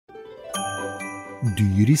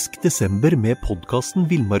Dyrisk desember med podcasten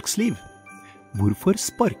Villmarksliv. Hvorfor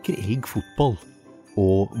sparker elg fotball?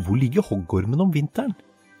 Og hvor ligger hoggormen om vinteren?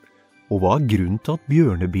 Og hva grunnen til at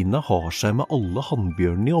bjørnebinna har seg med alle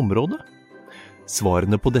hannbjørnene i området?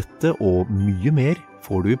 Svarene på dette og mye mer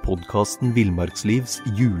får du i podcasten Villmarkslivs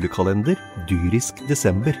julekalender Dyrisk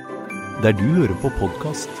desember, der du hører på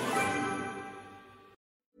podcast.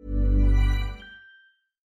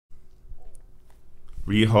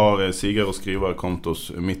 Vi har Sigar og Skriver kommet oss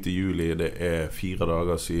midt i juli. Det 4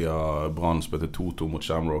 dager siden Brann spilte 2-2 mot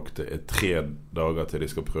Shamrock. Det 3 dager til de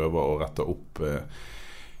skal prøve å rette opp.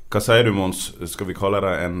 Hva sier du, Mons? Skal vi kalle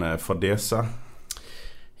det en fadese?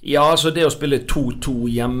 Ja, altså det å spille 2-2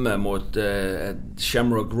 hjemme mot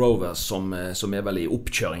Shamrock Rovers, som vel i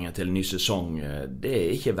oppkjøringen til en ny sesong,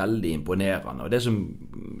 det ikke veldig imponerende. Og det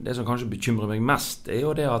som kanskje bekymrer meg mest,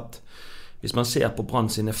 jo det at hvis man ser på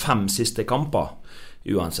Brann sine 5 siste kamper,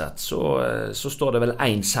 uansett, så står det vel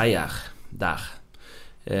 1 seier der.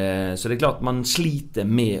 Så det klart man sliter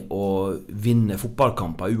med å vinne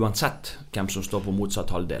fotballkamper uansett hvem som står på motsatt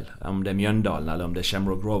halvdel, om det Mjøndalen eller om det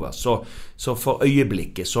Shamrock Rovers. Så for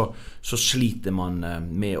øyeblikket så sliter man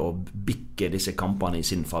med å bikke disse kampene i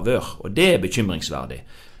sin favør, og det bekymringsverdig.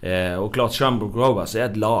 Og klart Shamrock Rovers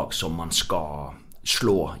et lag som man skal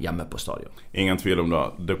slå hjemme på stadion. Ingen tvil om det.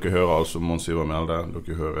 Dere hører altså Mons Ivar Mjelde,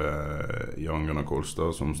 dere hører Jan Gunnar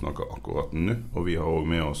Kolstad som snakker akkurat nå, og vi har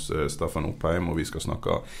også med oss Steffen Oppheim, og vi skal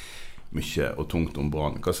snakke mye og tungt om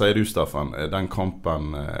Brann. Hva sier du, Steffen? Den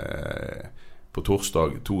kampen på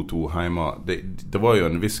torsdag 2-2 hjemme, det var jo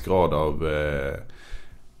en viss grad av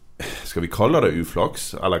skal vi kalle det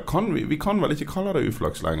uflaks? Eller vi kan vel ikke kalle det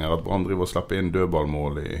uflaks lenger, at Brann driver og slipper inn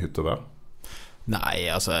dødballmål i hytt og vær? Nei,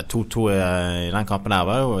 altså 2-2 i den kampen her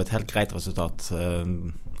var jo et helt greit resultat.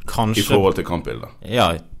 Kanskje, i forhold til kampbildet?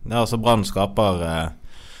 Ja, altså Brann skaper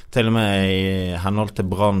til og med i henhold til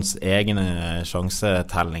Branns egne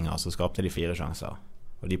sjansetellinger, så skapte de 4 sjanser.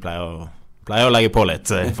 Og de pleier å legge på litt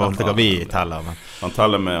i forhold til hva vi teller. Men.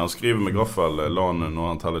 Han skriver med graffel lan når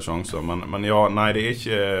han teller sjanser, men ja, nei, det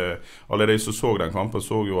ikke alle de som så den kampen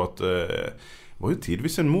så jo at det var jo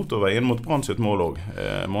tidvis en motorvei inn mot Brann sitt mål også.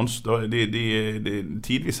 Mons, de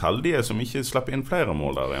tidvis heldige som ikke slipper inn flere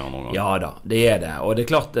mål der noen gang. Ja da, det det. Og det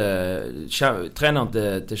klart, treneren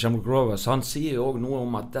til Shamrock Rovers, han sier jo også noe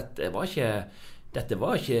om at dette var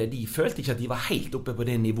ikke, de følte ikke at de var helt oppe på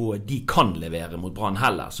det nivået de kan levere mot Brann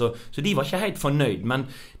heller. Så de var ikke helt fornøyd. Men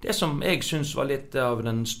det som jeg synes var litt av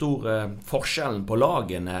den store forskjellen på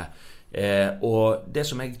lagene, og det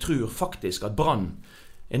som jeg tror faktisk at Brann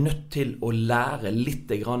nødt til å lære litt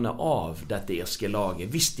grann av dette irske laget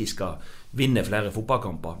hvis de skal vinne flere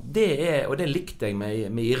fotballkamper. Og det likte jeg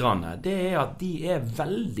med irrene, det at de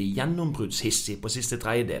veldig gjennombruddshissige på siste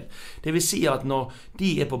tredjedel. Det vil si at når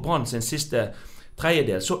de på Brann sin siste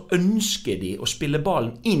tredjedel, så ønsker de å spille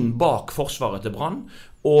ballen inn bak forsvaret til Brann,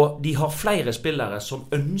 og de har flere spillere som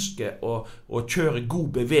ønsker å kjøre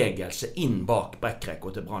god bevegelse inn bak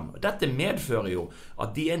backrekka til Brann. Og dette medfører jo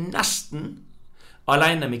at de nesten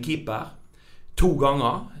alene med keeper 2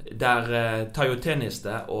 ganger, der Tayo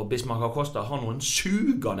Teniste og Bismarck Acosta har noen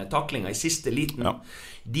sugende taklinger i siste liten. Ja.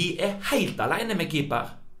 De helt alene med keeper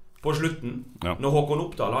på slutten, ja, når Håkon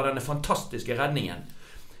Oppdal har denne fantastiske redningen.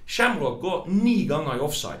 Shamrock går 9 ganger i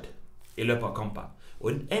offside i løpet av kampen. Og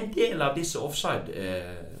en del av disse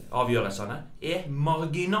offside-avgjørelsene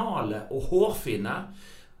marginale og hårfine,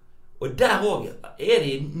 og der også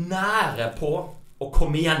de nære på å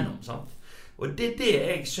komme igjennom, sant? Og det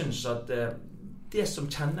jeg synes at det som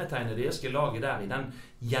kjennetegner det irske laget der, i den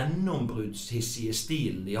gjennombruddshissige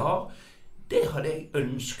stilen de har, det hadde jeg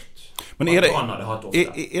ønsket. Men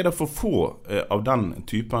det for få av den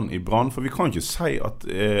typen i Brann? For vi kan ikke si at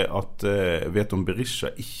Veton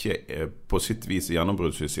Berisha ikke på sitt vis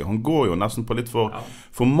gjennombruddshissig. Han går jo nesten på litt for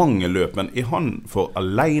mange løp, men han for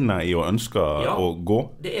alene i å ønske å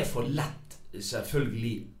gå? Det for lett.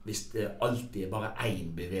 Selvfølgelig hvis det alltid bare 1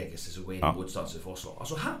 bevegelse som går inn i motstandsens forsvar.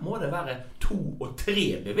 Altså her må det være 2 og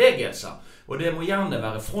 3 bevegelser, og det må gjerne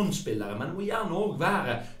være frontspillere, men det må gjerne også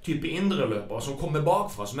være type indreløpere som kommer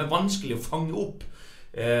bakfra, som vanskelig å fange opp.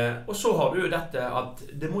 Og så har du jo dette at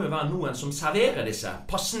det må jo være noen som serverer disse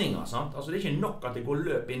passninger, sant? Altså det ikke nok at det går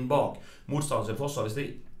løp inn bak motstandens forsvar hvis det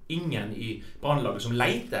ingen i brannlaget som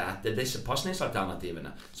leter etter disse passningsalternativene.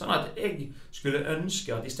 Sånn at jeg skulle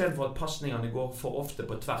ønske at i stedet for at passningene går for ofte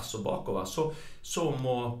på tvers og bakover, så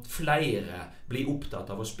må flere bli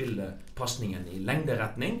opptatt av å spille passningen i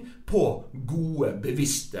lengderetning på gode,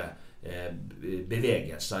 bevisste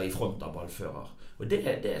bevegelser i front av ballfører. Og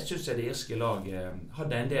det synes jeg det irske laget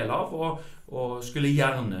hadde en del av, og skulle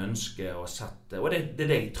gjerne ønske å sette, og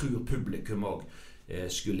det jeg tror publikum også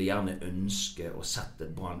skulle gjerne ønske å sette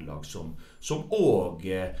et Brannlag som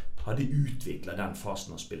også hadde utviklet den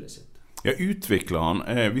fasen av spillet sitt. Ja, utvikleren,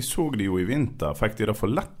 vi så de jo i vinter. Fikk de det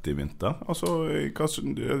for lett i vinter? Altså,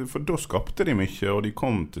 for da skapte de mye, og de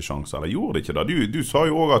kom til sjanser, eller gjorde de ikke det? Du sa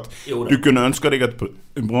jo også at du kunne ønske deg et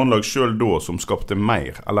Brannlag selv da som skapte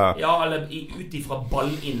mer, eller? Ja, eller utifra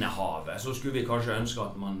ballinnehavet, så skulle vi kanskje ønske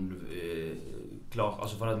at man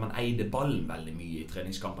for at man eide ballen veldig mye i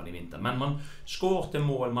treningskampene i vinter. Men man skårte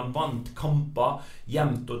mål, man vant kamper,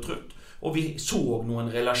 jevnt og trutt, og vi så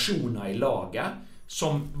noen relasjoner i laget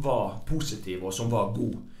som var positive og som var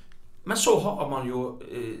gode. Men så har man jo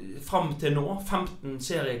frem til nå 15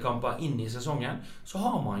 seriekamper inn i sesongen, så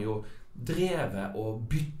har man jo drevet og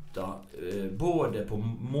bytta både på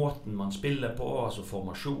måten man spiller på, altså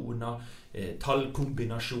formasjoner,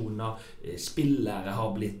 tallkombinasjoner, spillere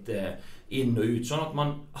har blitt inn og ut, sånn at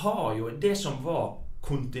man har jo det som var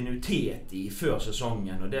kontinuitet i før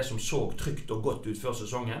sesongen, og det som så trygt og godt ut før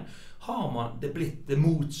sesongen, har man det blitt det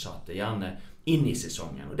motsatte gjerne inn i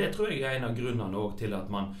sesongen. Og det tror jeg en av grunnene også til at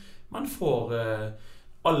man får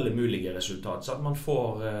alle mulige resultat, så at man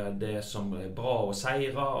får det som bra å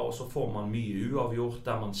seire, og så får man mye uavgjort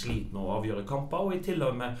der man sliter med å avgjøre kamper, og i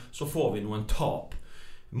tillegg så får vi noen tap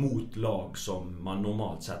mot lag som man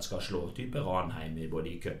normalt sett skal slå, type Ranheim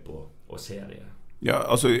både i cup og serie. Ja,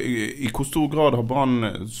 altså i hvor stor grad har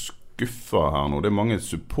Brann skuffa her nå? Det mange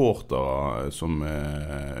supportere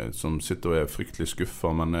som sitter og fryktelig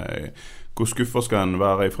skuffa, men hvor skuffa skal en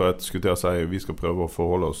være ifra skulle til å si vi skal prøve å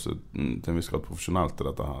forholde oss til en viss grad profesjonelt til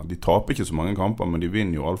dette her? De taper ikke så mange kamper, men de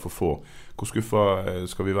vinner jo alt for få. Hvor skuffa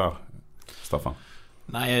skal vi være, Staffan?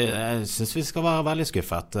 Nei, jeg synes vi skal være veldig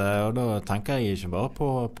skuffet, og da tenker jeg ikke bare på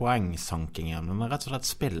poengsankingen, men rett og slett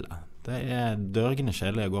spillet. Det dørgende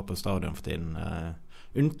kjedelig å gå på stadion for tiden.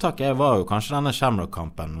 Unntaket var jo kanskje denne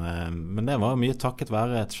Shamrock-kampen, men det var mye takket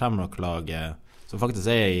være et Shamrock-lag som faktisk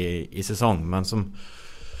i sesong, men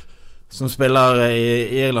som spiller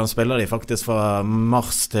i Irland spiller de faktisk fra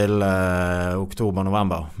mars til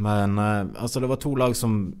oktober-november. Men altså det var to lag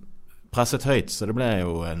som presset høyt, så det ble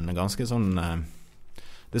jo en ganske sånn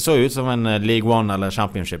det så ut som en League One eller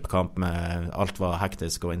Championship-kamp med alt var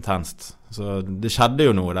hektisk og intenst. Så det skjedde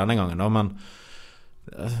jo noe denne gangen da, men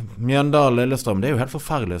Mjøndalen-Lillestrøm, det jo helt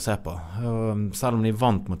forferdelig å se på. Og selv om de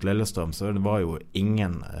vant mot Lillestrøm, så det var jo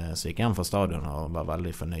ingen som gikk hjem fra stadion og var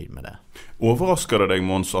veldig fornøyd med det. Overrasker det deg,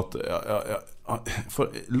 Mons, at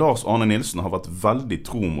for Lars Arne Nilsen har vært veldig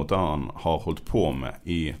tro mot det han har holdt på med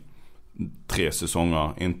i 3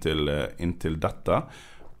 sesonger inntil dette,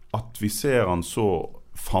 at vi ser han så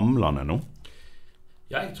famlende nå?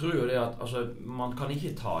 Ja, jeg tror jo det at man kan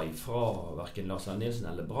ikke ta ifra hverken Lars Arne Nilsen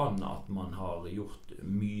eller Brann at man har gjort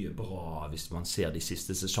mye bra hvis man ser de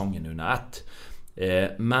siste sesongene under ett.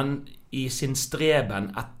 Men i sin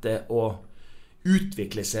streben etter å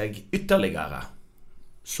utvikle seg ytterligere,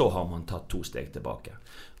 så har man tatt 2 steg tilbake.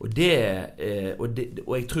 Og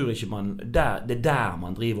jeg tror ikke det der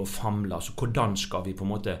man driver og famler, altså hvordan skal vi på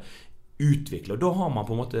en måte utvikle, og da har man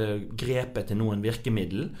på en måte grepet til noen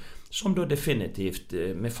virkemiddel som da definitivt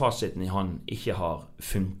med fasiten i hånd ikke har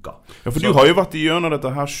funket. Ja, for du har jo vært igjennom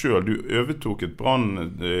dette her selv. Du overtok et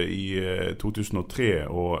Brann i 2003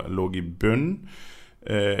 og lå i bunn.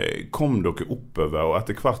 Kom dere oppover, og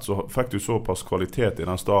etter hvert så fikk du såpass kvalitet i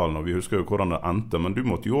den stallen, og vi husker jo hvordan det endte, men du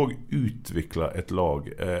måtte jo også utvikle et lag.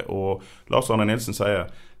 Og Lars Arne Nilsen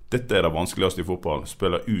sier dette det vanskeligste i fotball,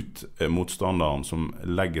 spiller ut motstanderen som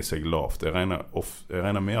legger seg lavt. Jeg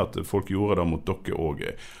regner med at folk gjorde det mot dere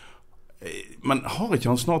også. Men har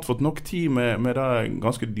ikke han snart fått nok tid med det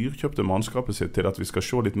ganske dyrkjøpte mannskapet sitt til at vi skal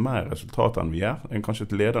se litt mer resultat enn vi gjør? Kanskje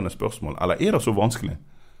et ledende spørsmål. Eller det så vanskelig?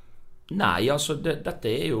 Nei, altså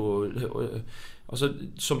dette jo altså,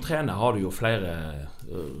 som trener har du jo flere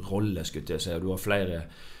roller, skulle jeg si. Du har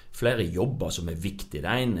flere jobber som viktige.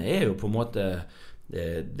 Det ene jo på en måte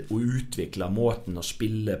å utvikle måten å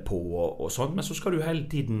spille på og sånt, men så skal du hele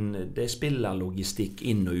tiden det spiller logistikk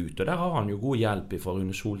inn og ut, og der har han jo god hjelp fra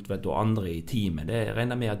Rune Soltvedt og andre i teamet. Det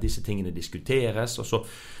regner med at disse tingene diskuteres, og så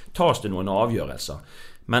tas det noen avgjørelser.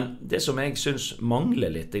 Men det som jeg synes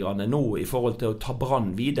mangler litt nå i forhold til å ta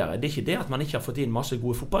Brann videre, det ikke det at man ikke har fått inn masse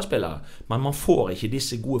gode fotballspillere, men man får ikke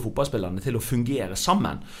disse gode fotballspillerne til å fungere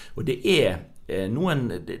sammen, og det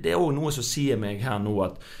også noe som sier meg her nå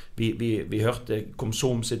at vi hørte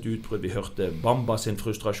Komsom sitt utbrudd, vi hørte Bamba sin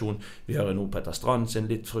frustrasjon, vi hører nå Petter Strand sin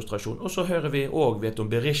litt frustrasjon, og så hører vi også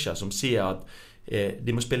om Berisha som sier at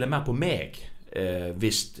de må spille mer på meg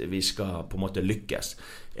hvis vi skal på en måte lykkes.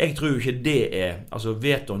 Jeg tror ikke det altså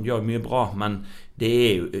Veton gjør mye bra, men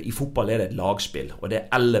jo, i fotball det et lagspill, og det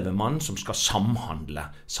 11 mann som skal samhandle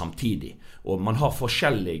samtidig. Og man har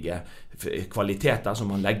forskjellige kvaliteter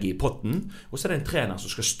som man legger i potten, og så det en trener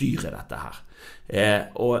som skal styre dette her.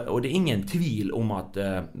 Og det ingen tvil om at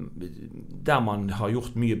der man har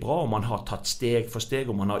gjort mye bra, og man har tatt steg for steg,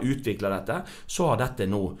 og man har utviklet dette, så har dette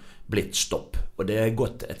nå blitt stopp, og det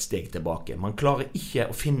gått et steg tilbake. Man klarer ikke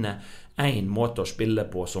å finne en måte å spille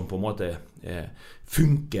på som på en måte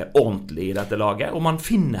funker ordentlig i dette laget, og man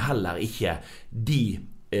finner heller ikke de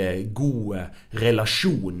gode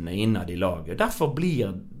relasjonene innad i laget. Derfor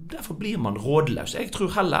blir man rådløs. Jeg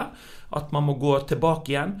tror heller at man må gå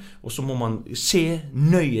tilbake igjen, og så må man se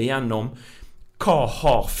nøye gjennom hva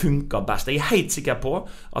har funket best. Jeg helt sikker på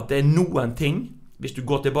at det noen ting, hvis du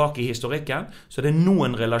går tilbake i historikken, så det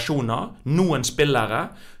noen relasjoner, noen spillere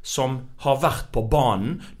som har vært på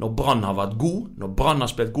banen når Brann har vært god, når Brann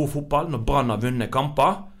har spilt god fotball, når Brann har vunnet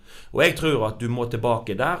kamper. Og jeg tror at du må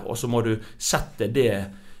tilbake der, og så må du sette det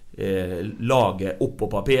laget opp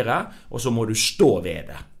på papiret, og så må du stå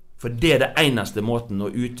ved det. For det det eneste måten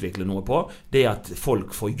å utvikle noe på, det at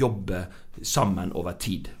folk får jobbe sammen over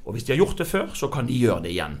tid. Og hvis de har gjort det før, så kan de gjøre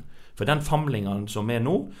det igjen. For den famlingen som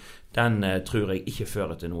nå, den tror jeg ikke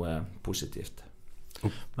fører til noe positivt.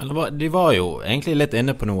 Men de var jo egentlig litt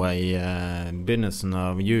inne på noe i begynnelsen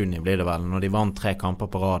av juni, blir det vel, når de vant 3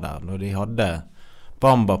 kamper på rad der. Når de hadde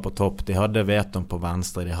Bamba på topp, de hadde Veton på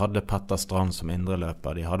venstre, de hadde Petter Strand som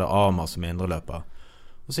indreløper, de hadde Amar som indreløper.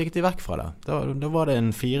 Og så gikk de vekk fra det. Da var det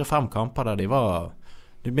en 4-5 kamper der de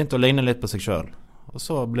begynte å ligne litt på seg selv. Og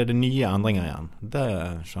så ble det nye endringer igjen. Det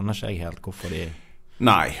skjønner ikke jeg helt hvorfor de...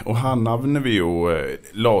 Nei, og her nevner vi jo,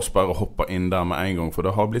 la oss bare hoppe inn der med en gang, for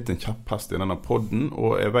det har blitt en kjepphest i denne podden,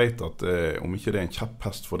 og jeg vet at om ikke det en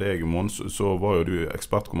kjepphest for deg, Mons, så var jo du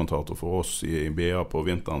ekspertkommentator for oss i BA på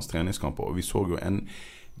vinterens treningskamper, og vi så jo en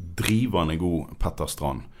drivende god Petter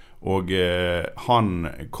Strand. Og han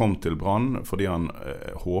kom til Brann fordi han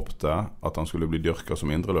håpte at han skulle bli dyrket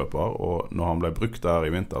som indreløper, og når han ble brukt der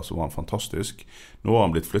i vinter så var han fantastisk. Nå har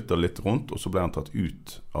han blitt flyttet litt rundt, og så ble han tatt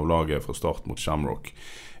ut av laget fra start mot Shamrock.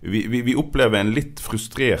 Vi opplever en litt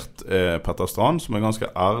frustrert Petter Strand, som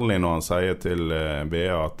ganske ærlig når han sier til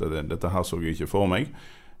BA at dette her så jeg ikke for meg.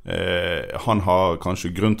 Han har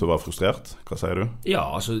kanskje grunn til å være frustrert. Hva sier du? Ja,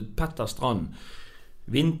 altså Petter Strand,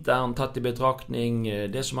 vinteren tatt i betraktning,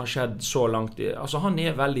 det som har skjedd så langt, altså han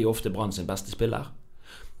veldig ofte Brann sin beste spiller.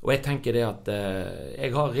 Og jeg tenker det at jeg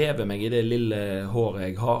har revet meg i det lille håret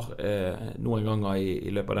jeg har noen ganger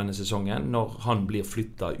i løpet av denne sesongen, når han blir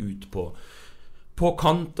flyttet ut på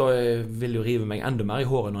kant, og jeg vil jo rive meg enda mer i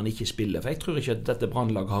håret når han ikke spiller, for jeg tror ikke at dette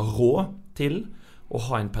Brannlag har råd til å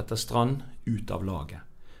ha en Petter Strand ut av laget.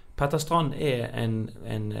 Petter Strand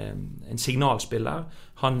en signalspiller.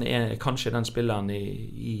 Han kanskje den spilleren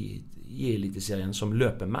i Eliteserien som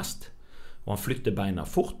løper mest, og han flytter beina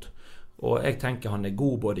fort. Og jeg tenker han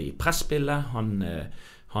god både i presspillet,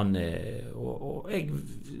 og jeg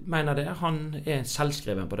mener det, han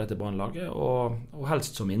selvskreven på dette Brannlaget, og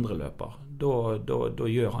helst som indreløper. Da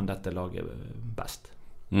gjør han dette laget best.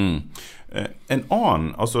 En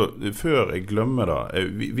annen, altså før jeg glemmer det,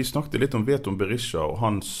 vi snakket litt om Veton Berisha og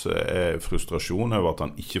hans frustrasjon over at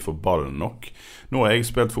han ikke får ballen nok. Nå har jeg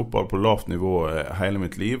spilt fotball på lavt nivå hele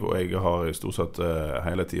mitt liv, og jeg har i stort sett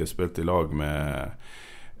hele tiden spilt i lag med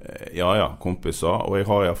kompiser, og jeg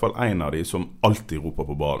har i hvert fall en av de som alltid roper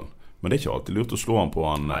på ballen. Men det ikke alltid lurt å slå han på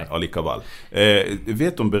han allikevel.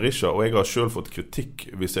 Veton Berisha, og jeg har selv fått kritikk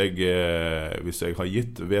hvis jeg har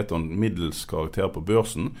gitt Veton middels karakter på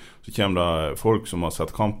børsen, så kommer det folk som har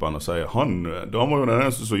sett kampen og sier da må jo den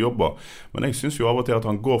eneste som jobber. Men jeg synes jo av og til at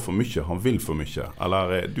han går for mye, han vil for mye.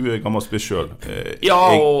 Eller du gammel spiss selv.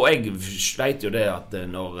 Og jeg vet jo det at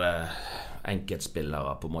når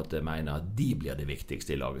enkeltspillere på en måte mener at de blir det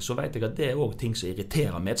viktigste i laget, så vet jeg at det også ting som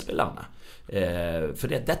irriterer medspillerne.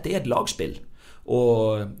 For dette et lagspill,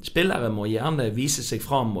 og spillere må gjerne vise seg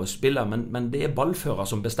fram og spille, men det ballfører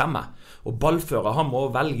som bestemmer, og ballfører han må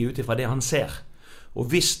velge ut ifra det han ser. Og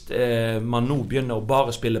hvis man nå begynner å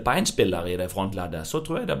bare spille på en spiller i det frontleddet, så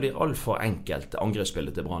tror jeg det blir alt for enkelt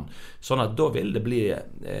angrepsspillet til Brann. Sånn at da vil det bli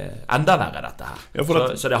enda verre dette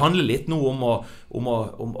her. Så det handler litt nå om å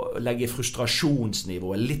legge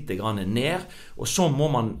frustrasjonsnivået litt grann ned, og så må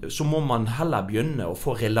man heller begynne å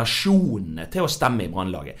få relasjonene til å stemme i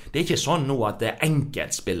Brannlaget. Det ikke sånn nå at det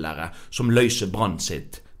enkeltspillere som løser Brann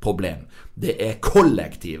sitt problem. Det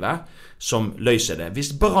kollektivet som løser det.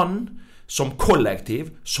 Hvis Brann som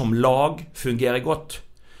kollektiv, som lag fungerer godt,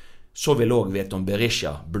 så vil også Veton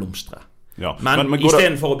Berisha blomstre. Ja. Men I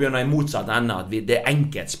stedet for å begynne I motsatt ende at det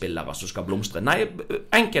enkeltspillere som skal blomstre. Nei,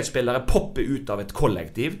 enkeltspillere popper ut av et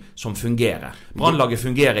kollektiv som fungerer. Brannlaget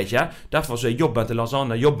fungerer ikke. Derfor så jobben til Lars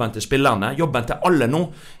Arne, jobben til spillerne, jobben til alle nå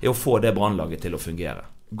å få det brannlaget til å fungere.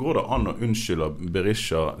 Går det an å unnskylde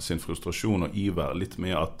Berisha sin frustrasjon og iver litt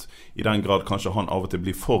med at I den grad kanskje han av og til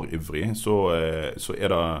blir for ivrig, så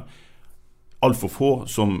det alt for få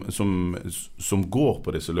som går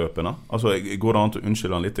på disse løpene? Altså, går det an til å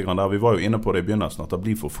unnskylde han litt grann der? Vi var jo inne på det I begynnelsen, at det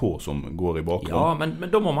blir for få som går I bakgrunn. Ja, men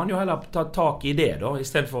da må man jo heller ta tak I det da, I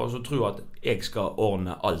stedet for å tro at jeg skal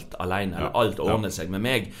ordne alt alene, eller alt ordner seg med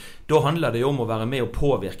meg. Da handler det jo om å være med og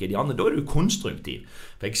påvirke de andre. Da du konstruktiv.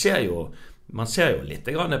 For jeg ser jo man ser jo litt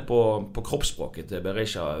grann på kroppsspråket til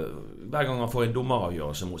Berisha. Hver gang han får en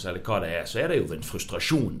dommeravgjørelse mot seg, eller hva det så det jo en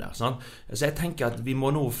frustrasjon der. Sant? Så jeg tenker at vi må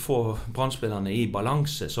nå få brannspillerne I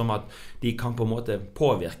balanse, som at de kan på en måte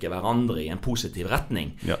påvirke hverandre I en positiv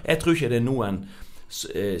retning. Ja. Jeg tror ikke det noen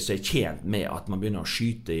som tjent med at man begynner å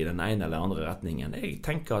skyte I den ene eller andre retningen. Jeg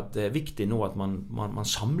tenker at det viktig nå at man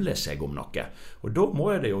samler seg om noe. Og da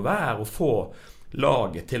må det jo være å få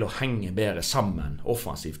laget til å henge bedre sammen,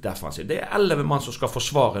 offensivt, defensivt. Det 11 mann som skal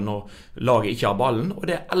forsvare når laget ikke har ballen, og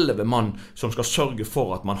det 11 mann som skal sørge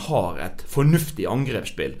for at man har et fornuftig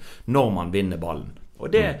angrepsspill når man vinner ballen.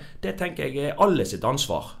 Og det tenker jeg alle sitt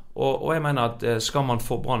ansvar. Og jeg mener at skal man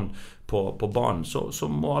få Brann på banen,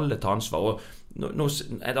 så må alle ta ansvar. Og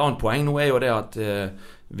et annet poeng nå jo det at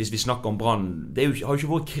hvis vi snakker om Brann, det har jo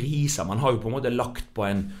ikke vært kriser, man har jo på en måte lagt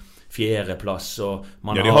på en fjerdeplass og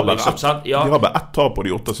man de har bare ett tap på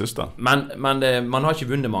de 8 siste. Men man har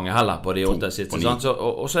ikke vunnet mange heller på de 8 siste, sant?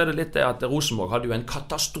 Og så det litt det at Rosenborg hadde jo en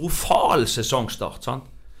katastrofal sesongstart, sant?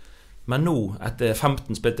 Men nå, etter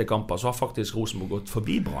 15 spilte kamper, så har faktisk Rosenborg gått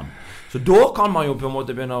forbi Brann. Så da kan man jo på en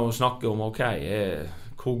måte begynne å snakke om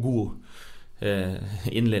hvor god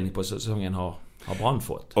innledning på sesongen har Brann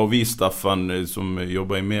fått. Og vi, Steffen, som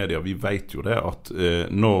jobber I media, vi vet jo det at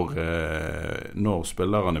når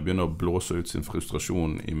spillerne begynner å blåse ut sin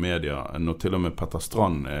frustrasjon I media, når til og med Petter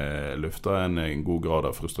Strand løfter en god grad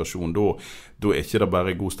av frustrasjon, da ikke det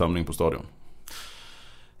bare god stemning på stadion.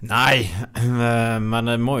 Nei, men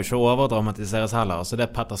det må jo ikke overdramatiseres heller. Altså det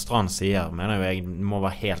Petter Strand sier, mener jo jeg må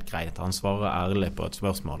være helt greit. Han svarer ærlig på et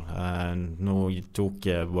spørsmål. Nå tok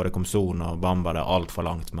både Komson og Bamba det alt for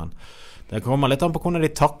langt, men det kommer litt an på hvordan de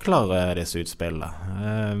takler disse utspillene.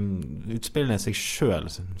 Utspillene I seg selv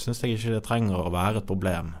synes jeg ikke det trenger å være et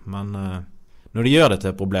problem. Men når de gjør det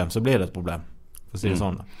til et problem, så blir det et problem. For å si det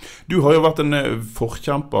sånn. Du har jo vært en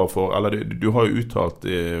forkjemper for, eller du har jo uttalt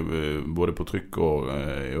både på trykk og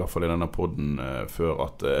I hvert fall I denne podden før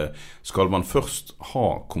at skal man først ha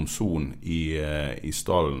Komson I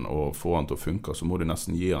stallen og få han til å funke, så må du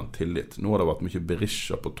nesten gi han tillit. Nå har det vært mye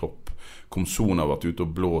Berisha på topp. Komson har vært ute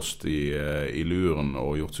og blåst I luren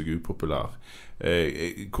og gjort seg upopulær.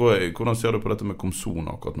 Hvordan ser du på dette med Komson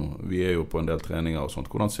akkurat nå? Vi jo på en del treninger og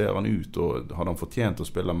sånt. Hvordan ser han ut, og har han fortjent å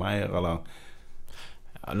spille mer, eller?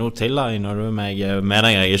 Ja, nå tillegner du meg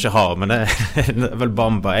meninger jeg ikke har, men det vel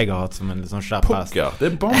Bamba jeg har hatt som en litt sånn skjerp hest. Pokker,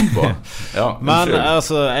 det Bamba! Ja, men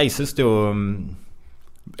altså, jeg synes jo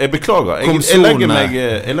jeg beklager, jeg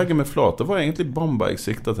legger meg flat. Det var egentlig Bamba jeg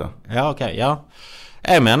siktet til. Ja, ok, ja.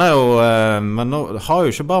 Jeg mener jo, men nå har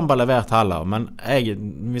jo ikke Bamba levert heller, men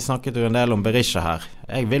vi snakket jo en del om Berisha her.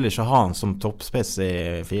 Jeg vil ikke ha han som toppspiss I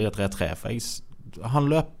 4-3-3, for han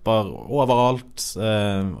løper overalt,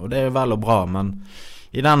 og det jo vel og bra, men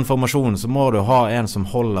I den formasjonen så må du ha en som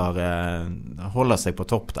holder seg på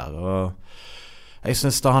topp der, og jeg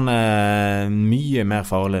synes da han mye mer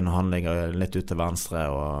farlig når han ligger litt ut til venstre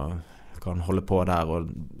og kan holde på der og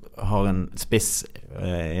har en spiss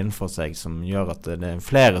innenfor seg som gjør at det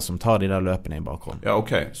flere som tar de der løpene I bakgrunnen. Ja,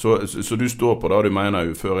 ok. Så du står på det du mener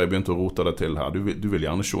jo før jeg begynte å rote det til her. Du vil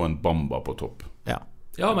gjerne se en Bamba på topp. Ja.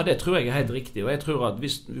 Ja, men det tror jeg helt riktig. Og jeg tror at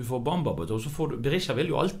hvis du får Bamba på topp, så får du Berisha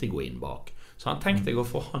vil jo alltid gå inn bak. Så han tenkte jeg å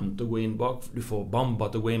få han til å gå inn bak. Du får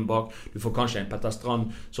Bamba til å gå inn bak. Du får kanskje en Petter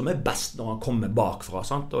Strand som best når han kommer bakfra,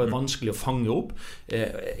 sant? Og vanskelig å fange opp.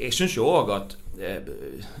 Jeg synes jo også at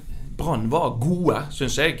Brann var gode,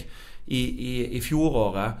 synes jeg, I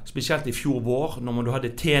fjoråret, spesielt I fjor vår, når du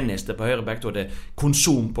hadde Tjeneste på høyre bekk, du hadde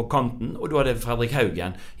Konsum på kanten, og du hadde Fredrik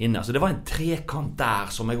Haugen inne. Så det var en trekant der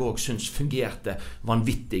som jeg også synes fungerte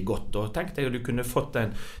vanvittig godt, og tenkte jeg at du kunne fått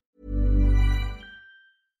en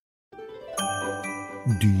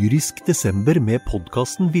Dyrisk desember med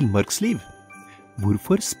podcasten Villmarksliv.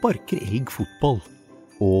 Hvorfor sparker elg fotball?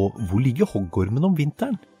 Og hvor ligger hoggormen om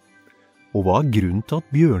vinteren? Og hva grunnen til at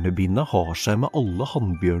bjørnebinna har seg med alle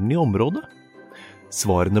hannbjørnene I området?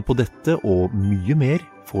 Svarene på dette og mye mer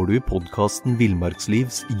får du i podcasten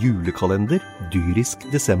Villmarkslivs julekalender Dyrisk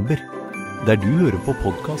Desember, der du hører på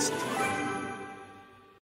podcast.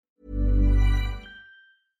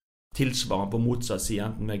 Tilsvarende på motsatt side,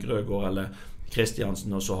 enten med Grøgaard eller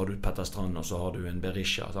Kristiansen, og så har du Petter Strand, og så har du en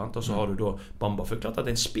Berisha, sant? Og så har du da Bamba. For klart at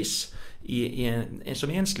en spiss,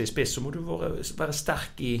 som enslig spiss, så må du være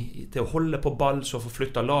sterk til å holde på ball, så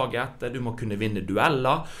forflytte laget etter, du må kunne vinne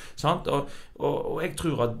dueller, sant? Og jeg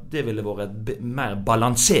tror at det ville vært et mer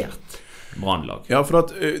balansert Brannlag. Ja, for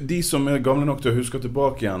at de som gamle nok til å huske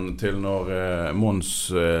tilbake igjen til når Mons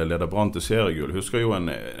leder Brann til seriegull, husker jo en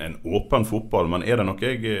åpen fotball, men det nok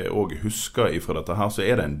jeg også husker ifra dette her, så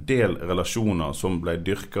det en del relasjoner som ble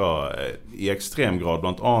dyrket i ekstrem grad,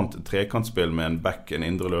 blant annet trekantspill med en back, en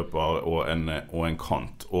indreløper og en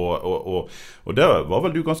kant. Og det var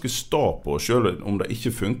vel du ganske sta på, selv om det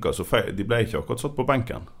ikke funket, så de ble ikke akkurat satt på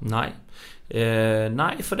benken.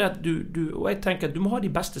 Nei, for det at og jeg tenker at du må ha de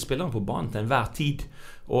beste spillerne på banen til enhver tid,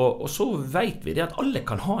 og så vet vi det at alle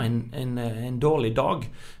kan ha en dårlig dag,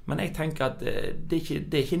 men jeg tenker at det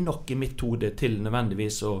ikke nok i mitt hode til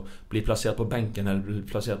nødvendigvis å bli plassert på benken eller bli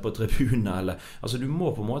plassert på tribunen, altså du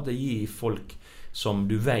må på en måte gi folk som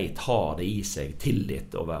du vet har det i seg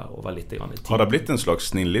tillit over litt grann tid. Har det blitt en slags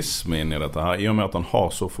snillisme inn i dette her, i og med at han har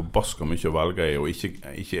så forbaska mye å velge i, og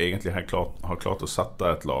ikke egentlig har klart å sette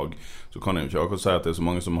et lag, så kan jeg jo ikke akkurat si at det så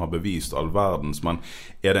mange som har bevist all verdens, men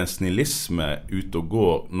det en snillisme ute og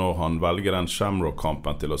går når han velger den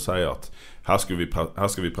Shamrock-kampen til å si at her skal vi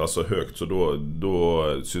presse høyt, så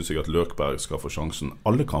da synes jeg at Løkberg skal få sjansen.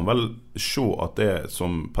 Alle kan vel se at det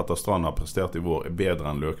som Petter Strand har prestert i vår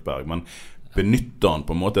bedre enn Løkberg, men benytter han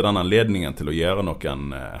på en måte den anledningen til å gjøre noen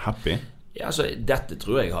happy? Ja, altså, dette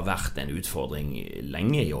tror jeg har vært en utfordring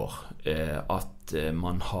lenge i år, at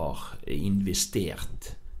man har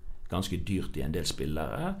investert ganske dyrt i en del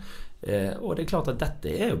spillere, og det klart at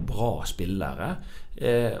dette bra spillere,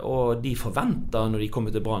 og de forventer når de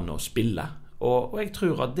kommer til Brann å spille. Og jeg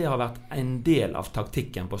tror at det har vært en del av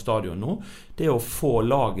taktikken på stadion nå, det å få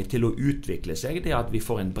laget til å utvikle seg, det at vi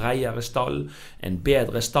får en bredere stall, en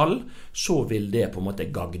bedre stall, så vil det på en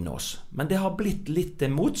måte gagne oss. Men det har blitt litt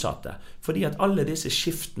det motsatte, fordi at alle disse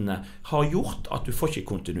skiftene har gjort at du får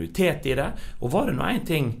ikke kontinuitet i det, og var det nå en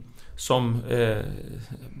ting som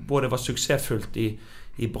både var suksessfullt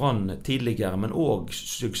i Brann tidligere, men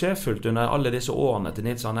også suksessfullt under alle disse årene til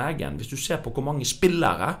Nils Arne Eggen. Hvis du ser på hvor mange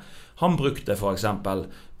spillere han brukte for eksempel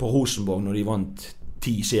på Rosenborg når de vant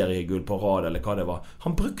 10 seriegull på rad, eller hva det var.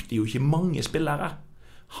 Han brukte jo ikke mange spillere.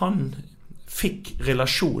 Han fikk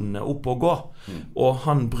relasjonene opp å gå, og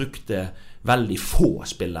han brukte veldig få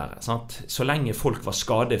spillere. Sant? Så lenge folk var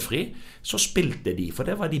skadefri, så spilte de, for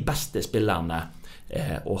det var de beste spillerne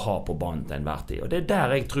å ha på banen til enhver tid. Og det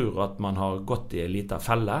der jeg tror at man har gått i en liten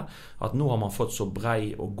felle, at nå har man fått så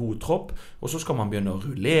brei og god tropp, og så skal man begynne å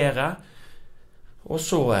rullere, og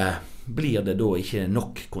så blir det da ikke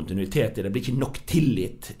nok kontinuitet i det, blir ikke nok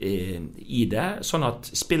tillit i det, sånn at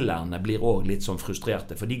spillerne blir også litt sånn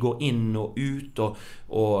frustrerte, for de går inn og ut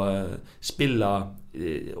og spiller,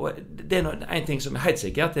 og det en ting som helt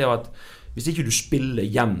sikkert, det at hvis ikke du spiller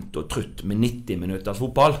jevnt og trutt med 90 minutter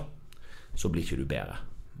fotball, så blir ikke du bedre.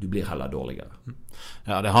 Du blir heller dårligere.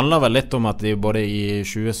 Ja, det handler vel litt om at de både i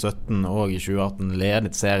 2017 og i 2018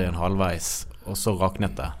 ledet serien halvveis, og så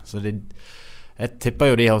raknet det. Så jeg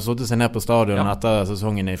tipper jo de har suttet seg ned på stadion etter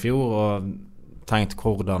sesongen i fjor og tenkt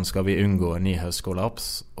hvordan skal vi unngå en ny høstkollaps,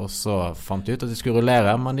 og så fant de ut at de skulle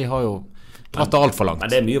rullere, men de har jo dratt det alt for langt.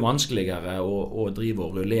 Men det mye vanskeligere å drive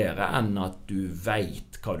og rullere enn at du vet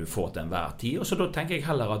hva du får til enhver tid, og så da tenker jeg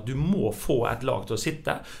heller at du må få et lag til å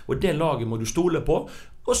sitte, og det laget må du stole på,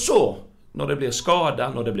 og så, når det blir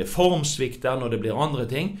skader, når det blir formsvikter, når det blir andre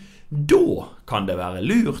ting, da kan det være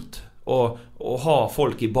lurt å ha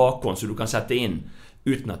folk i bakhånd så du kan sette inn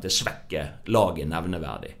uten at det svekker laget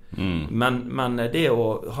nevneverdig. Men det å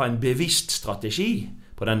ha en bevisst strategi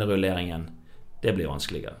på denne rulleringen, det blir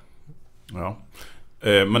vanskeligere. Ja.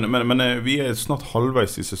 Men vi snart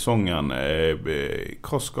halvveis i sesongen.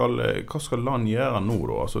 Hva skal land gjøre nå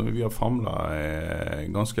da? Altså, vi har famlet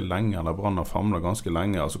ganske lenge, eller Brann har famlet ganske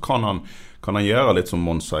lenge. Altså, kan han gjøre litt som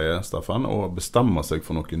Mons sier, Steffen, og bestemme seg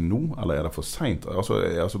for noe nå, eller det for sent? Altså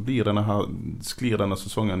sklir denne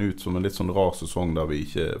sesongen ut som en litt sånn rar sesong der vi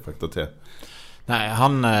ikke fikk det til? Nei,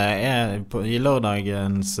 han i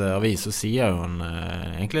lørdagens avis så sier jo han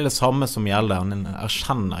egentlig det samme som gjelder. Han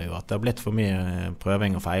erkjenner jo at det har blitt for mye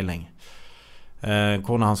prøving og feiling.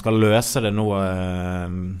 Hvordan han skal løse det nå,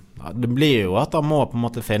 det blir jo at han må på en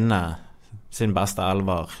måte finne sin beste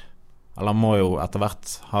elver, eller han må jo etter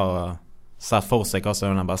hvert ha sett for seg hva som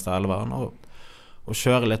er den beste elveren,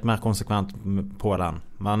 kjøre litt mer konsekvent på den.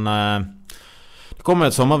 Men det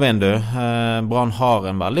kommer et sommervindu. Brann har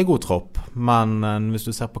en veldig god tropp, men hvis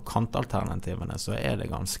du ser på kantalternativene, så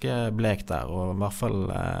det ganske blekt der. Og i hvert fall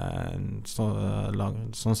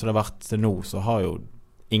sånn som det har vært til nå, så har jo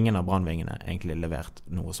ingen av brannvingene egentlig levert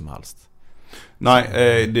noe som helst. Nei,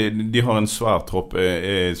 de har en svær tropp.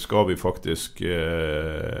 Skal vi faktisk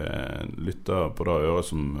lytte på det øret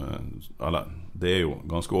som eller, det jo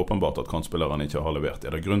ganske åpenbart at kantspillerne ikke har levert.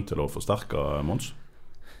 Det grunn til å forsterke, Mons?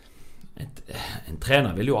 En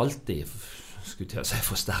trener vil jo alltid skulle til å si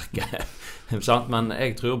forsterke men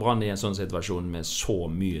jeg tror Brann i en sånn situasjon med så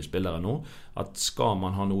mye spillere nå at skal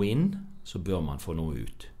man ha noe inn så bør man få noe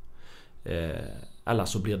ut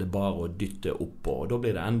ellers så blir det bare å dytte opp og da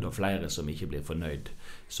blir det enda flere som ikke blir fornøyd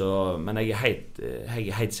men jeg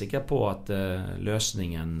helt sikker på at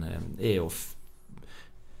løsningen å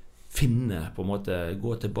finne på en måte,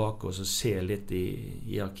 gå tilbake og så se litt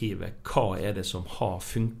i arkivet hva det som har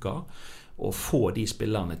funket og få de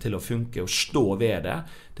spillerne til å funke og stå ved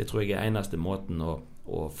det tror jeg eneste måten å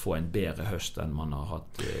få en bedre høst enn man har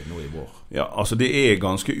hatt nå i vår. Ja, altså det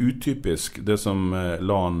ganske utypisk det som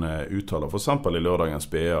Lan uttaler, for eksempel i lørdagens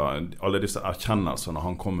BA, alle disse erkjennelsene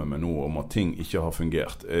han kommer med nå om at ting ikke har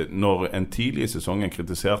fungert. Når en tidlig i sesongen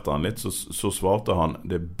kritiserte han litt, så svarte han,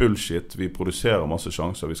 det bullshit, vi produserer masse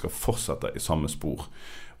sjanser, vi skal fortsette i samme spor.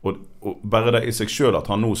 Og bare det i seg selv at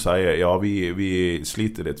han nå sier, ja, vi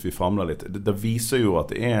sliter litt, vi famler litt, det viser jo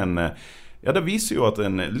at det viser jo at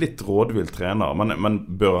en litt rådvill trener, men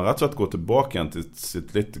bør han rett og slett gå tilbake igjen til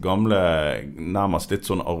sitt litt gamle, nærmest litt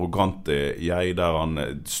sånn arrogante jeg, der han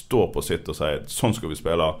står på sitt og sier, sånn skal vi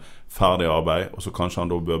spille, ferdig arbeid, og så kanskje han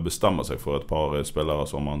da bør bestemme seg for et par spillere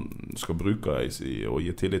som han skal bruke og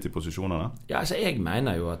gi tillit i posisjonene? Ja, altså jeg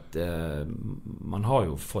mener jo at man har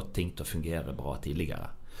jo fått ting til å fungere bra tidligere.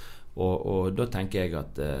 Og da tenker jeg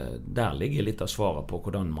at der ligger litt av svaret på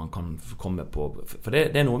hvordan man kan komme på for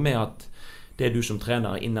det noe med at det du som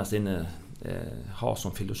trener innerst inne har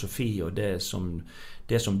som filosofi og det som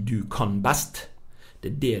du kan best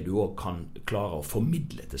det det du også kan klare å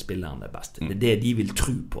formidle til spillerne best det det de vil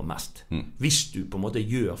tro på mest hvis du på en måte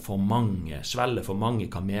svelger for mange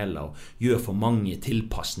kameler og gjør for mange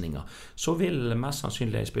tilpassninger så vil mest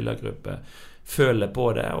sannsynlig en spillergruppe føle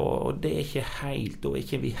på det, og det ikke helt, da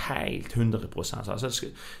ikke vi helt 100%. Altså,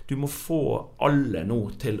 du må få alle nå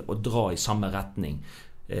til å dra i samme retning.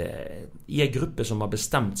 I en gruppe som har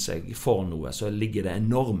bestemt seg for noe, så ligger det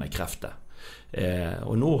enorme krefter.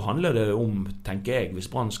 Og nå handler det om, tenker jeg,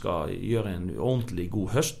 hvis Brann skal gjøre en ordentlig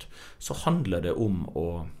god høst, så handler det om å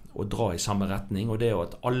dra i samme retning, og det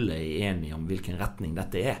at alle enige om hvilken retning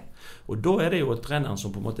dette og da det jo treneren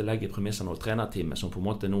som på en måte legger premissene og trenerteamet som på en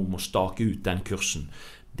måte nå må stake ut den kursen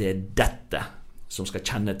det dette som skal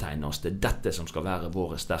kjennetegne oss, det dette som skal være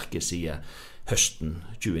våre sterke sider høsten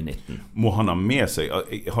 2019. Må han ha med seg,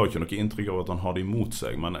 jeg har ikke noe inntrykk av at han har det imot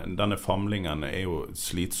seg, men denne famlingen jo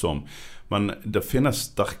slitsom, men det finnes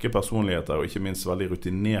sterke personligheter og ikke minst veldig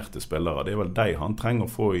rutinerte spillere, det vel de han trenger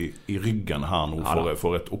å få i ryggen her nå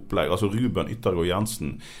for et opplegg, altså Ruben Yttergård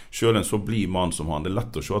Jensen, selv en så bli mann som han, det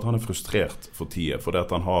lett å se at han frustrert for tiden, fordi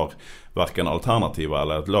at han har hverken alternativer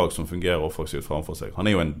eller et lag som fungerer offensivt framfor seg,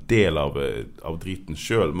 han jo en del av driten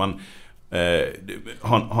selv, men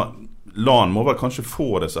Lan må vel kanskje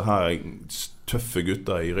få disse her tøffe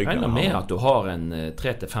gutter i ryggen. Jeg regner med at du har en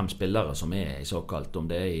 3-5 spillere som i såkalt, om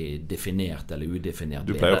det i definert eller udefinert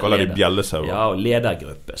du pleier å kalle det bjellesauer. Ja, og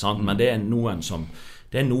ledergruppe, sant? Men det noen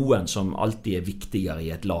som alltid viktigere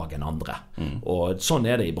i et lag enn andre. Og sånn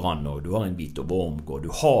det i Brann, og du har en Vito Wormgård,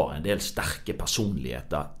 du har en del sterke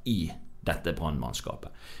personligheter i dette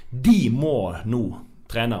brannmannskapet. De må nå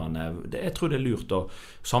trenerne, jeg tror det lurt å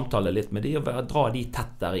samtale litt med de og dra de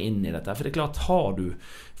tettere inn i dette, for det klart har du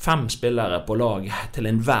 5 spillere på lag til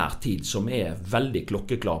enhver tid som veldig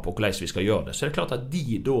klokkeklar på hvordan vi skal gjøre det, så det klart at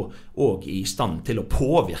de da også i stand til å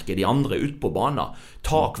påvirke de andre ut på banen,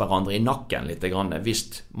 ta hverandre i nakken litt grann,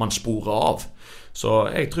 hvis man sporer av.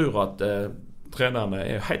 Så jeg tror at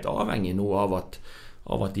trenerne helt avhengig nå av at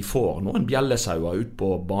de får noen bjellesauer ut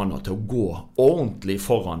på banen til å gå ordentlig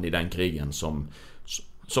foran i den krigen som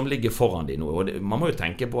ligger foran de nå, og man må jo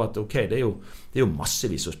tenke på at ok, det jo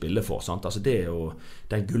massevis å spille for, sant? Altså det jo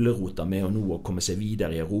den gullerota med å nå komme seg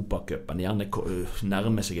videre i Europacupen, gjerne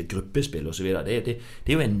nærme seg et gruppespill og så videre,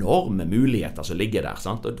 det jo enorme muligheter som ligger der,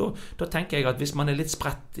 sant? Og da tenker jeg at hvis man litt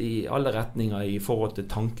spredt i alle retninger i forhold til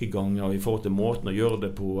tankeganger, i forhold til måten å gjøre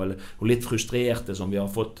det på, og litt frustrerte som vi har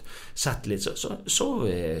fått sett litt, så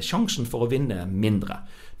sjansen for å vinne mindre.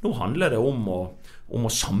 Nå handler det om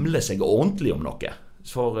å samle seg ordentlig om noe,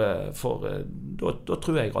 for da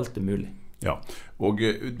tror jeg alt mulig. Ja, og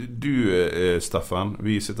du, Steffen,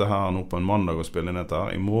 vi sitter her nå på en mandag og spiller ned her.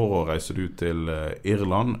 I morgen reiser du til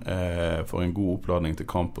Irland for en god oppladning til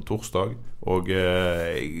kamp på torsdag. Og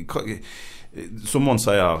som man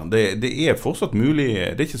sier, det fortsatt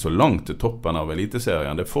mulig, det ikke så langt til toppen av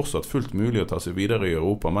eliteserien. Det fortsatt fullt mulig å ta seg videre i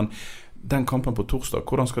Europa, men den kampen på torsdag,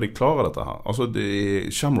 hvordan skal de klare dette her? Altså,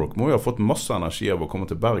 Shamrock må jo ha fått masse energi av å komme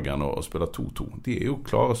til Bergen og spille 2-2. De jo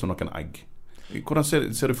klare som noen egg. Hvordan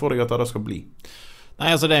ser du for deg at det skal bli?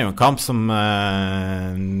 Nei, altså det jo en kamp som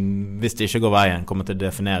hvis det ikke går veien, kommer til å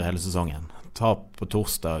definere hele sesongen. Tap på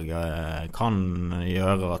torsdag kan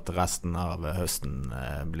gjøre at resten av høsten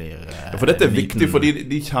blir for dette viktig for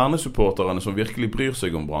de kjernesupporterne som virkelig bryr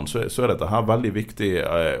seg om Brann, så dette her veldig viktig,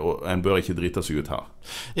 og en bør ikke drite seg ut her.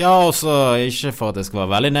 Ja, også ikke for at det skal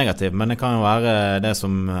være veldig negativt, men det kan jo være det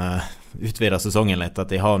som utvider sesongen litt,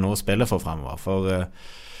 at de har noe å spille for fremover. For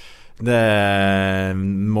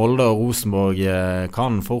Molde og Rosenborg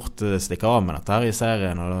kan fort stikke av med dette her i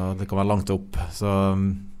serien, og det kan være langt opp. Så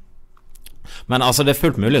men altså det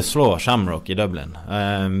fullt mulig å slå Shamrock i Dublin.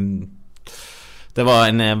 Det var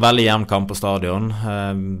en veldig jevn kamp på stadion,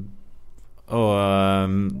 og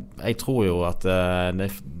jeg tror jo at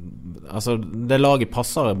det laget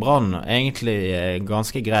passer Brann egentlig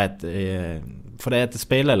ganske greit, for det et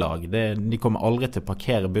spillelag. De kommer aldri til å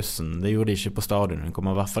parkere bussen. Det gjorde de ikke på stadion. De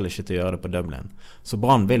kommer i hvert fall ikke til å gjøre det på Dublin. Så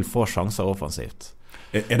Brann vil få sjanser offensivt.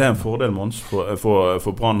 Det en fordel, Mons,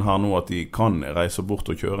 for Brann her nå at de kan reise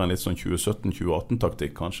bort og kjøre en litt sånn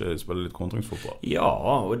 2017-2018-taktikk, kanskje spille litt kontringsfotball? Ja,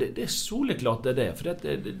 og det soleklart det. For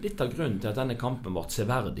litt av grunnen til at denne kampen ble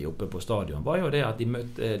severdig oppe på stadion, var jo det at de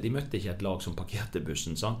møtte ikke et lag som parkerte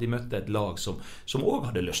bussen, sant? De møtte et lag som også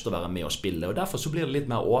hadde lyst til å være med og spille, og derfor så blir det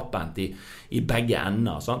litt mer åpent i begge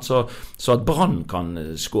ender, sant? Så at Brann kan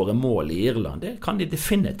skåre mål i Irland, det kan de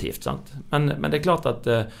definitivt, sant? Men det klart at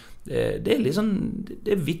det liksom,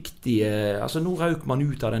 det viktig. Altså nå røk man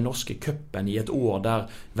ut av den norske cupen i et år der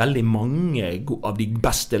veldig mange av de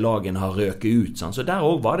beste lagene har røket ut, sant? Så der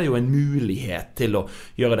også var det jo en mulighet til å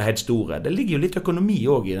gjøre det helt store. Det ligger jo litt økonomi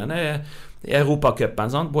også i denne Europacupen,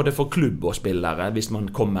 sant? Både for klubb og spillere hvis man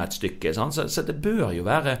kommer et stykke, sant? Så det bør jo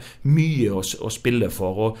være mye å spille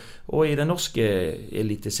for, og i den norske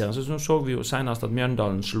eliteserien så vi jo senest at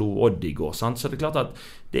Mjøndalen slo Odd i går, sant? Så det er klart at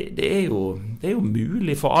det er jo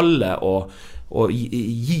mulig for alle å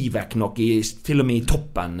gi vekk noe til og med i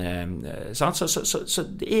toppen, sant? Så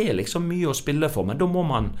det liksom mye å spille for, men da må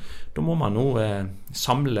man nå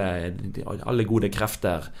samle alle gode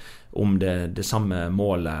krefter om det samme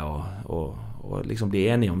målet og liksom bli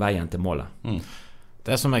enige om veien til målet.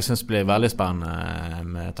 Det som jeg synes blir veldig spennende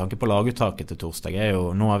med tanke på laguttaket til torsdag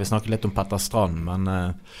jo, nå har vi snakket litt om Petter Strand, men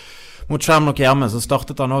mot Shamrock hjemme så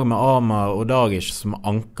startet han også med Amar og Dagic som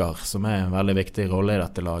anker, som en veldig viktig rolle i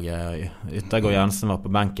dette laget. Yttergård Jensen var på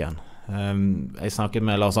benken. Jeg snakket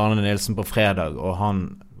med Lars Arne Nilsen på fredag, og han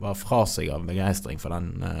var fra seg av begeistring for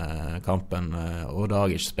den kampen, og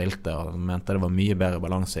Dagic spilte og mente det var mye bedre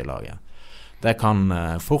balanse i laget. Det kan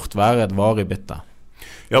fort være et varig bytte.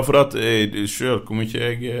 Ja, for at selv hvor mye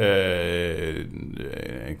jeg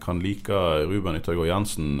kan like Ruben Yttergård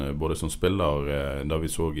Jensen både som spiller da vi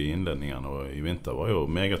så i innledningen og i vinter var jo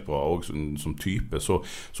meget bra, og som type så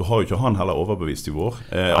har jo ikke han heller overbevist i vår.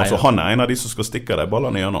 Altså han en av de som skal stikke de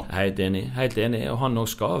ballene igjennom. Helt enig, og han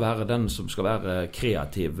også skal være den som skal være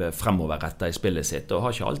kreativ fremoverrettet i spillet sitt, og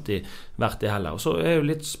har ikke alltid vært det heller. Og så jo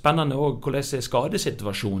litt spennende også hvordan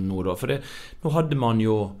skadesituasjonen nå da, for nå hadde man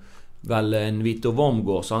jo vel en Vito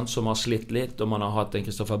Wormgård, sant, som har slitt litt, og man har hatt en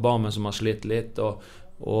Kristoffer Barmen som har slitt litt, og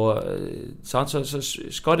sant, så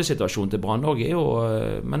skadesituasjonen til Brann også jo,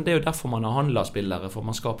 men det jo derfor man har handlet spillere, for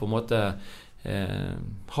man skal på en måte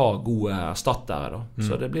ha gode erstattere da.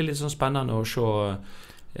 Så det blir litt sånn spennende å se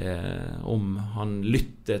om han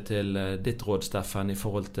lytter til ditt råd, Steffen, i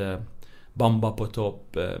forhold til Bamba på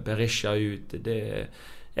topp, Berisha ut.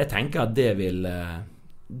 Jeg tenker at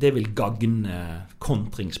det vil gagne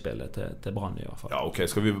kontringsspillet til Brann i hvert fall. Ja, ok.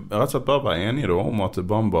 Skal vi rett og slett bare være enige da om at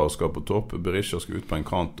Bamba skal på topp, Berisha skal ut på en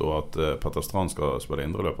kant, og at Petter Strand skal spille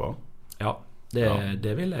indreløper? Ja,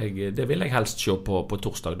 det vil jeg helst se på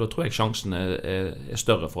torsdag. Da tror jeg sjansen er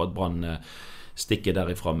større for at Brann stikker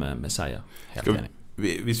derifra med seier. Helt enig.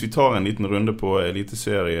 Hvis vi tar en liten runde på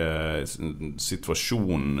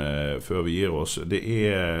eliteseriesituasjonen før vi gir oss, det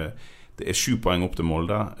er 7 poeng opp til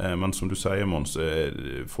Molde, men som du sier, Mons,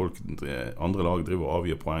 andre lag driver og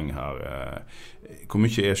avgir poeng her. Hvor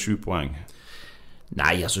mye 7 poeng?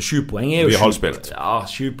 Nei, altså 7 poeng jo... Vi har halvspilt. Ja,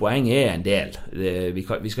 7 poeng en del. Vi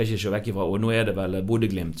skal ikke se vekk ifra, og nå det vel Bodø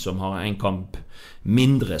Glimt som har en kamp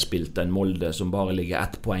mindre spilt enn Molde, som bare ligger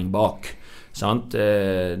 1 poeng bak. Sant?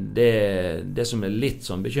 Det som litt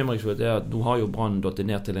sånn bekymringsfullt at nå har jo Brann dottet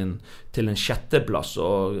ned til en 6. plass,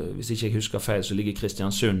 og hvis ikke jeg husker feil så ligger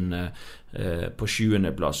Kristiansund på 7.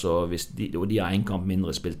 plass, og de har en kamp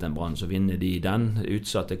mindre spilt enn Brann, så vinner de den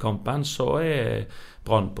utsatte kampen, så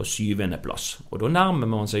Brann på 7. plass, og da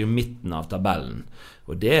nærmer man seg jo midten av tabellen,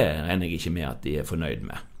 og det regner jeg ikke med at de fornøyd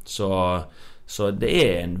med. Så det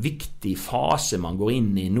en viktig fase man går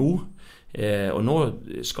inn i nå, og nå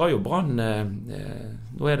skal jo Brann,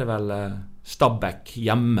 nå det vel Stabæk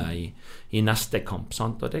hjemme i neste kamp,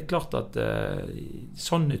 sant? Og det klart at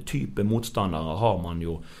sånne type motstandere har man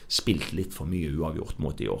jo spilt litt for mye uavgjort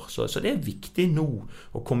mot i år, så det viktig nå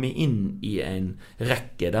å komme inn i en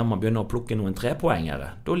rekke der man begynner å plukke noen 3-poengere.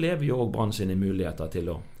 Da lever jo også Brann sine muligheter til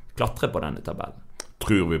å klatre på denne tabellen.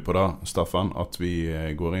 Tror vi på det, Staffan, at vi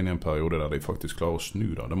går inn i en periode der de faktisk klarer å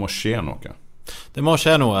snu det? Det må skje noe. Det må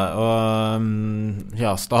skje noe, og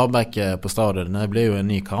ja, Stabæk på stadion, det blir jo en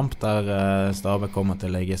ny kamp der Stabæk kommer til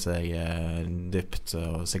å legge seg dypt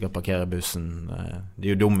og sikkert parkere bussen.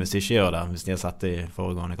 De jo dumme hvis de ikke gjør det, hvis de har sett de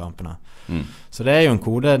foregående kampene. Så det jo en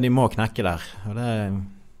kode de må knekke der,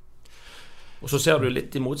 og så ser du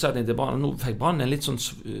litt i motsetning til Brann. Nå fikk Brann en litt sånn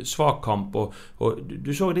svak kamp, og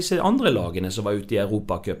du så disse andre lagene som var ute i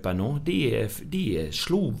Europacupen nå, de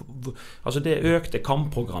slo, altså det økte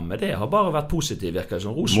kampprogrammet, det har bare vært positivt, virker det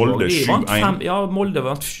som. Molde 7-1. Ja, Molde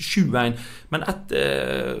vant 7-1, men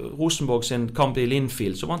etter Rosenborg sin kamp i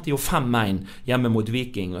Linfield, så vant de jo 5-1 hjemme mot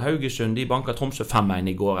Viking, og Haugesund, de banket Tromsø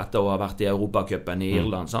 5-1 i går etter å ha vært i Europacupen i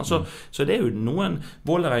Irland. Så det jo noen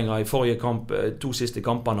Vålerenga i forrige kamp, 2 siste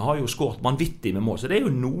kampene, har jo skåret vanvittig med mål. Så det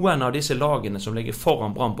jo noen av disse lagene som ligger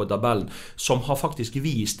foran Brann på tabellen, som har faktisk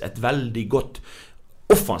vist et veldig godt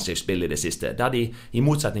offensivt spill i det siste, der de i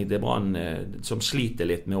motsetning til Brann som sliter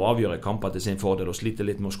litt med å avgjøre kamper til sin fordel og sliter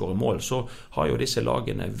litt med å skåre mål, så har jo disse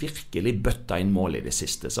lagene virkelig bøtta inn mål i det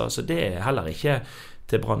siste. Så det heller ikke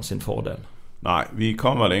til Brann sin fordel. Nei, vi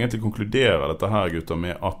kan vel egentlig konkludere dette her, gutter,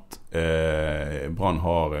 med at Brann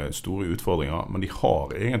har store utfordringer, men de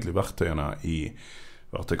har egentlig verktøyene i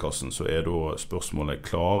verktøykassen. Så da spørsmålet,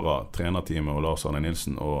 klarer trenerteamet og Lars Arne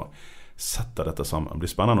Nilsen å sette dette sammen? Det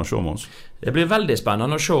blir spennende å se, Mons. Det blir veldig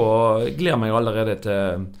spennende å se, og jeg gleder meg allerede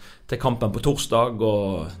til kampen på torsdag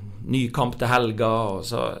og ny kamp til helga, og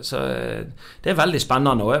så det veldig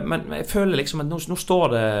spennende, men jeg føler liksom at nå står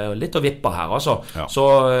det litt og vipper her, altså. Ja. Så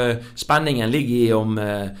spenningen ligger i om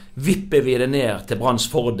vipper vi det ned til Branns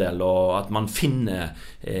fordel, og at man finner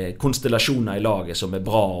konstellasjoner i laget som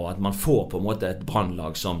bra, og at man får på en måte et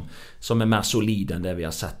Brannlag som mer solid enn det vi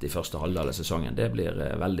har sett i første halvdel av sesongen. Det blir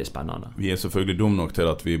veldig spennende. Vi selvfølgelig dum nok til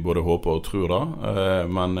at vi både håper og tror det,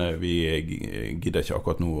 men vi gidder ikke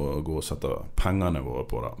akkurat nå å gå og sette pengene våre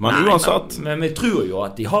på det. Men uansett... Men vi tror jo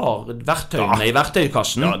at de har verktøyene i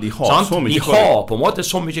verktøykassen. Ja, de har så mye kvalitet. De har på en måte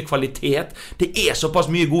så mye kvalitet. Det såpass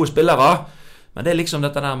mye gode spillere, men det liksom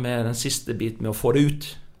dette der med den siste biten med å få det ut.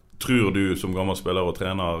 Tror du som gammel spiller og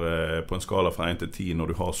trener på en skala fra 1 til 10, når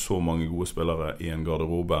du har så mange gode spillere i en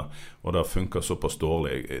garderobe, og det funker såpass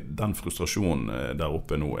dårlig, den frustrasjonen der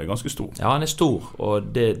oppe nå ganske stor? Ja, den stor,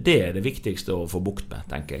 og det det viktigste å få bukt med,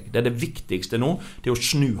 tenker jeg. Det viktigste nå, det å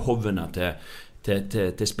snu hovene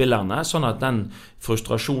til spillerne, sånn at den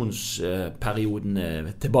frustrasjonsperioden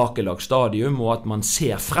tilbakelagt stadium, og at man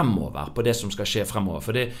ser fremover på det som skal skje fremover.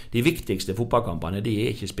 For de viktigste fotballkampene,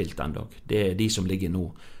 de ikke spilt ennå. Det de som ligger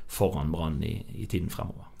nå foran Brann i tiden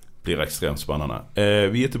fremover. Blir ekstremt spennende.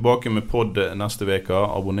 Vi tilbake med podd neste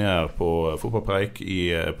veka. Abonner på Fotballpreik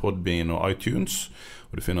i Podbean og iTunes.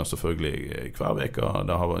 Og du finner selvfølgelig hver veka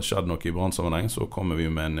det har skjedd noe i Brann-sammenheng, så kommer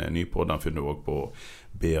vi med en ny podd. Den finner du også på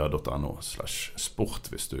ba.no/sport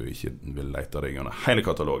hvis du ikke vil lete deg gjennom hele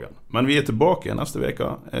katalogen. Men vi tilbake neste veka.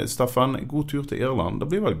 Staffan, god tur til Irland.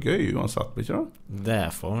 Det blir vel gøy uansett, blir ikke det? Det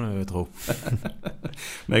får du tro.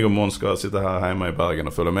 Meg og Mons skal sitte her hjemme i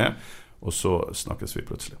Bergen og følge med, og så snakkes vi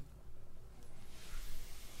plutselig.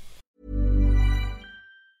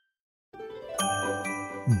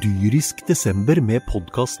 Dyrisk desember med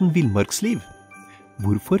podcasten Villmarksliv.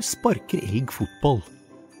 Hvorfor sparker elg fotball?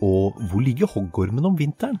 Og hvor ligger hoggormen om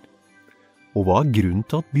vinteren? Og hva grunnen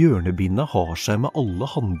til at bjørnebinna har seg med alle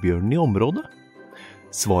hannbjørnene i området?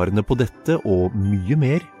 Svarene på dette og mye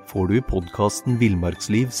mer får du i podcasten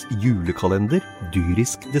Villmarkslivs julekalender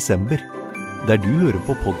Dyrisk desember, der du hører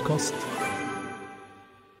på podcast.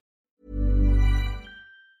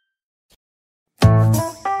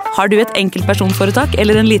 Har du et enkeltpersonforetak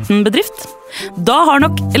eller en liten bedrift? Da har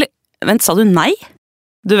nok... Eller, vent, sa du nei?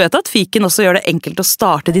 Du vet at Fiken også gjør det enkelt å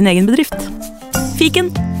starte din egen bedrift.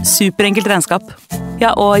 Fiken, superenkelt regnskap.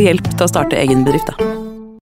 Ja, og hjelp til å starte egen bedrift, da.